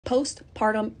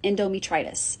postpartum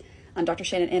endometritis. I'm Dr.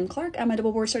 Shannon M. Clark. I'm a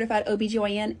double board certified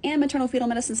OBGYN and maternal fetal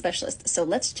medicine specialist. So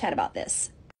let's chat about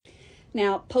this.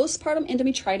 Now, postpartum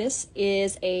endometritis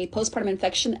is a postpartum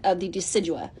infection of the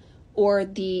decidua, or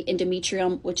the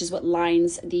endometrium, which is what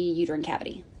lines the uterine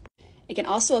cavity. It can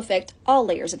also affect all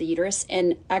layers of the uterus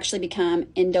and actually become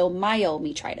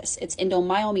endomyometritis. It's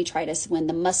endomyometritis when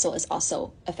the muscle is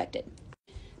also affected.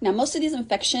 Now, most of these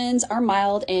infections are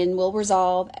mild and will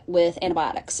resolve with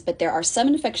antibiotics, but there are some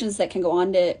infections that can go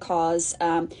on to cause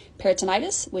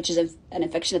peritonitis, which is an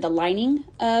infection of the lining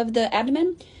of the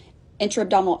abdomen,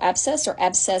 intra-abdominal abscess or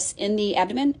abscess in the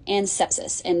abdomen, and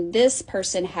sepsis. And this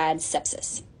person had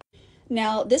sepsis.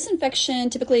 Now, this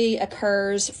infection typically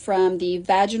occurs from the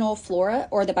vaginal flora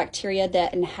or the bacteria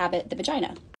that inhabit the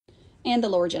vagina and the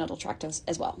lower genital tract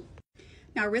as well.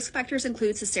 Now, risk factors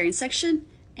include cesarean section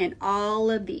and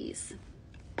all of these.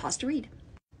 Pause to read.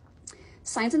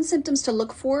 Signs and symptoms to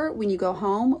look for when you go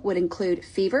home would include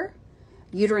fever,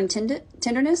 uterine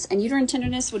tenderness, and uterine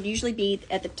tenderness would usually be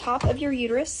at the top of your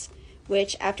uterus,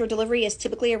 which after delivery is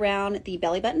typically around the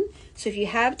belly button. So if you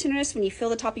have tenderness when you feel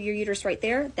the top of your uterus right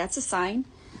there, that's a sign.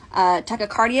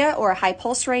 Tachycardia or a high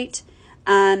pulse rate,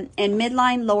 and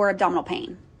midline lower abdominal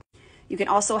pain. You can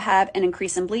also have an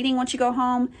increase in bleeding once you go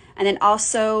home, and then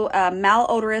also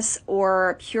malodorous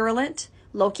or purulent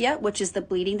lochia, which is the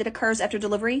bleeding that occurs after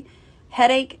delivery,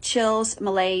 headache, chills,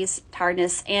 malaise,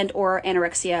 tiredness, and or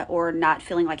anorexia or not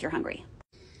feeling like you're hungry.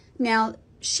 Now,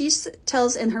 she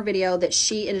tells in her video that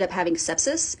she ended up having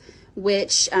sepsis,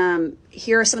 which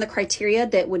here are some of the criteria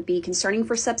that would be concerning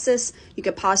for sepsis. You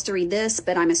could pause to read this,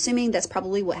 but I'm assuming that's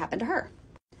probably what happened to her.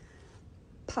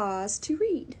 Pause to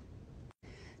read.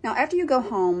 Now, after you go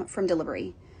home from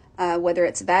delivery, whether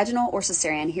it's vaginal or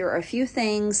cesarean, here are a few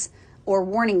things or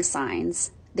warning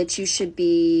signs that you should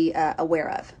be aware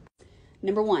of.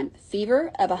 Number 1,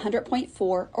 fever of 100.4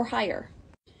 or higher,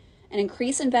 an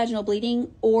increase in vaginal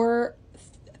bleeding or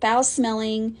foul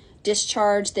smelling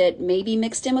discharge that may be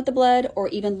mixed in with the blood or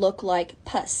even look like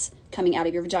pus coming out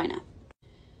of your vagina,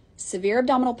 severe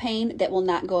abdominal pain that will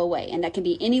not go away, and that can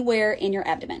be anywhere in your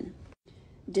abdomen,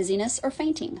 dizziness or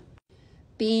fainting,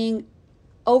 being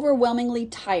overwhelmingly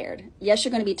tired. Yes,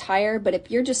 you're going to be tired, but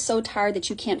if you're just so tired that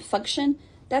you can't function,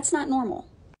 that's not normal.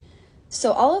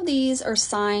 So all of these are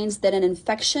signs that an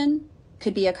infection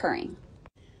could be occurring.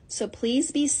 So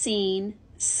please be seen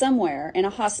somewhere in a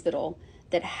hospital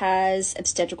that has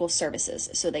obstetrical services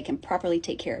so they can properly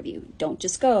take care of you. Don't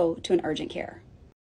just go to an urgent care.